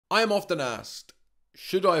I am often asked,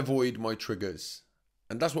 should I avoid my triggers?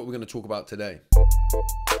 And that's what we're going to talk about today.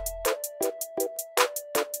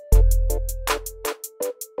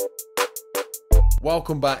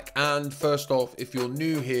 Welcome back, and first off, if you're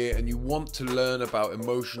new here and you want to learn about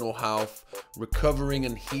emotional health, recovering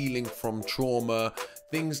and healing from trauma,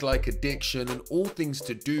 things like addiction and all things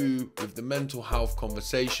to do with the mental health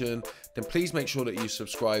conversation, then please make sure that you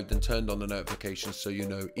subscribed and turned on the notifications so you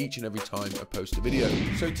know each and every time I post a video.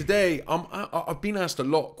 So today, I've been asked a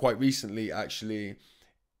lot quite recently actually,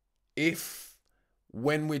 if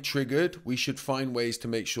when we're triggered, we should find ways to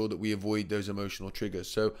make sure that we avoid those emotional triggers.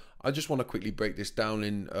 So I just want to quickly break this down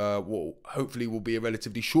in what hopefully will be a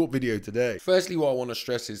relatively short video today. Firstly, what I want to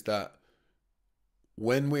stress is that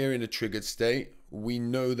when we're in a triggered state, we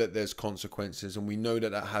know that there's consequences, and we know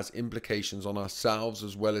that that has implications on ourselves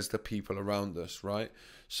as well as the people around us, right?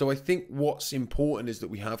 So I think what's important is that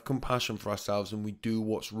we have compassion for ourselves and we do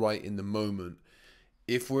what's right in the moment.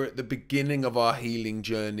 If we're at the beginning of our healing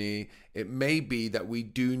journey, it may be that we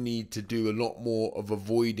do need to do a lot more of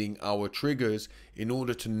avoiding our triggers in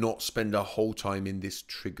order to not spend our whole time in this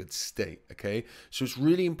triggered state, okay? So it's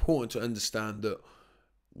really important to understand that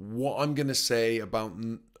what I'm going to say about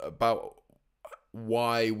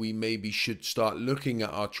why we maybe should start looking at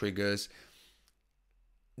our triggers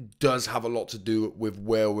does have a lot to do with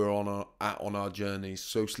where we're on our journey.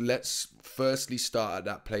 So let's firstly start at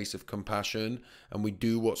that place of compassion, and we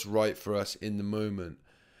do what's right for us in the moment.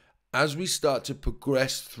 As we start to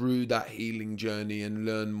progress through that healing journey and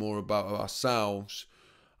learn more about ourselves,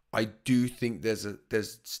 I do think there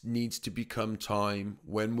needs to become time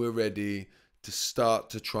when we're ready to start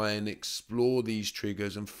to try and explore these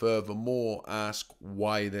triggers, and furthermore ask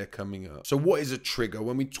why they're coming up. So what is a trigger?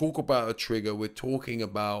 When we talk about a trigger, we're talking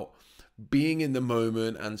about being in the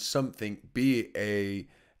moment and something, be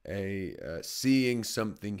it seeing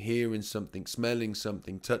something, hearing something, smelling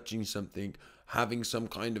something, touching something, having some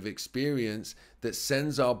kind of experience that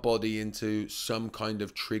sends our body into some kind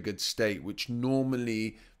of triggered state, which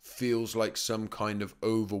normally feels like some kind of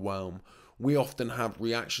overwhelm. We often have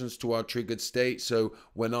reactions to our triggered state. So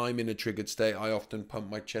when I'm in a triggered state, I often pump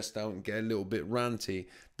my chest out and get a little bit ranty.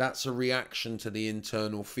 That's a reaction to the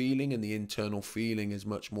internal feeling, and the internal feeling is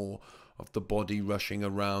much more of the body rushing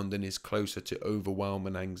around and is closer to overwhelm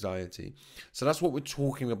and anxiety. So that's what we're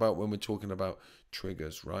talking about when we're talking about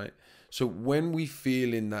triggers, right? So when we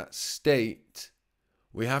feel in that state,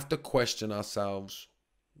 we have to question ourselves,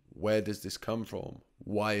 where does this come from?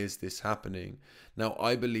 Why is this happening? Now,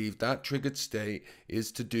 I believe that triggered state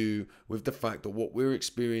is to do with the fact that what we're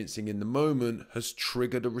experiencing in the moment has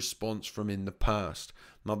triggered a response from in the past.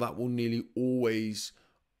 Now, that will nearly always,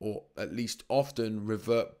 or at least often,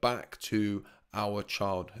 revert back to our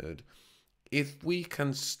childhood. If we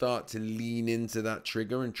can start to lean into that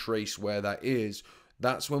trigger and trace where that is,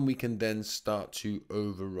 that's when we can then start to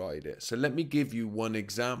override it. So let me give you one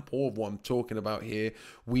example of what I'm talking about here.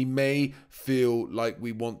 We may feel like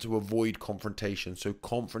we want to avoid confrontation. So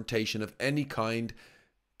confrontation of any kind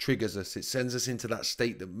triggers us. It sends us into that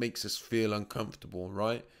state that makes us feel uncomfortable,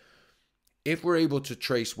 right? If we're able to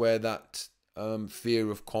trace where that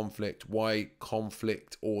fear of conflict, why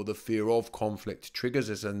conflict or the fear of conflict triggers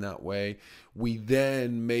us in that way, we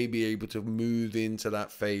then may be able to move into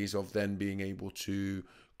that phase of then being able to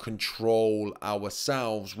control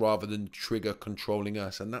ourselves rather than trigger controlling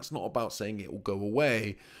us. And that's not about saying it will go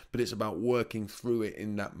away, but it's about working through it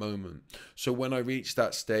in that moment. So when I reach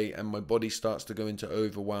that state and my body starts to go into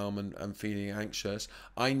overwhelm and feeling anxious,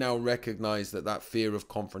 I now recognize that that fear of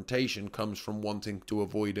confrontation comes from wanting to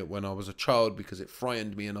avoid it when I was a child, because it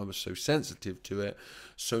frightened me and I was so sensitive to it.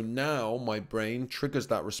 So now my brain triggers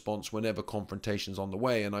that response whenever confrontation's on the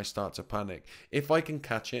way, and I start to panic. If I can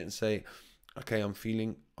catch it and say, okay, I'm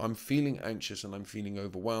feeling anxious and I'm feeling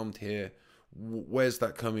overwhelmed here. Where's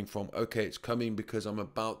that coming from? Okay, it's coming because I'm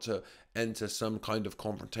about to enter some kind of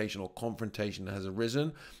confrontation, or confrontation has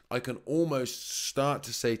arisen. I can almost start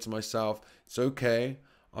to say to myself, it's okay.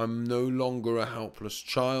 I'm no longer a helpless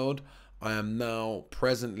child. I am now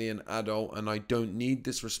presently an adult and I don't need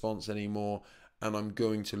this response anymore, and I'm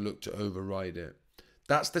going to look to override it.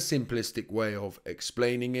 That's the simplistic way of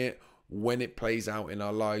explaining it. When it plays out in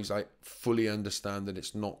our lives, I fully understand that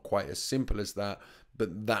it's not quite as simple as that,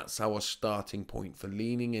 but that's our starting point for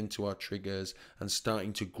leaning into our triggers and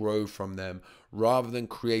starting to grow from them, rather than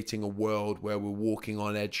creating a world where we're walking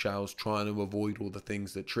on eggshells trying to avoid all the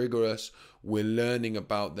things that trigger us. We're learning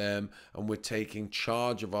about them and we're taking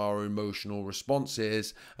charge of our emotional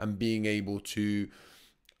responses and being able to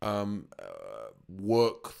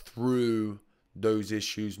work through those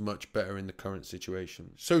issues much better in the current situation.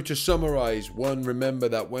 So to summarize, 1, remember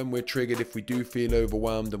that when we're triggered, if we do feel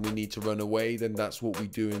overwhelmed and we need to run away, then that's what we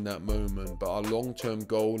do in that moment. But our long-term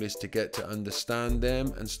goal is to get to understand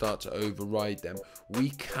them and start to override them.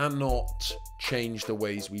 We cannot change the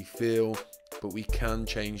ways we feel, but we can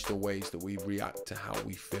change the ways that we react to how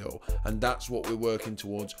we feel. And that's what we're working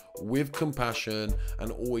towards with compassion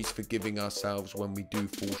and always forgiving ourselves when we do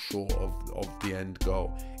fall short of the end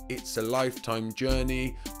goal. It's a lifetime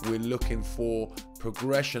journey. We're looking for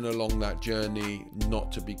progression along that journey,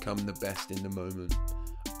 not to become the best in the moment.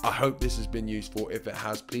 I hope this has been useful. If it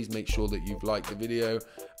has, please make sure that you've liked the video,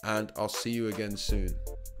 and I'll see you again soon.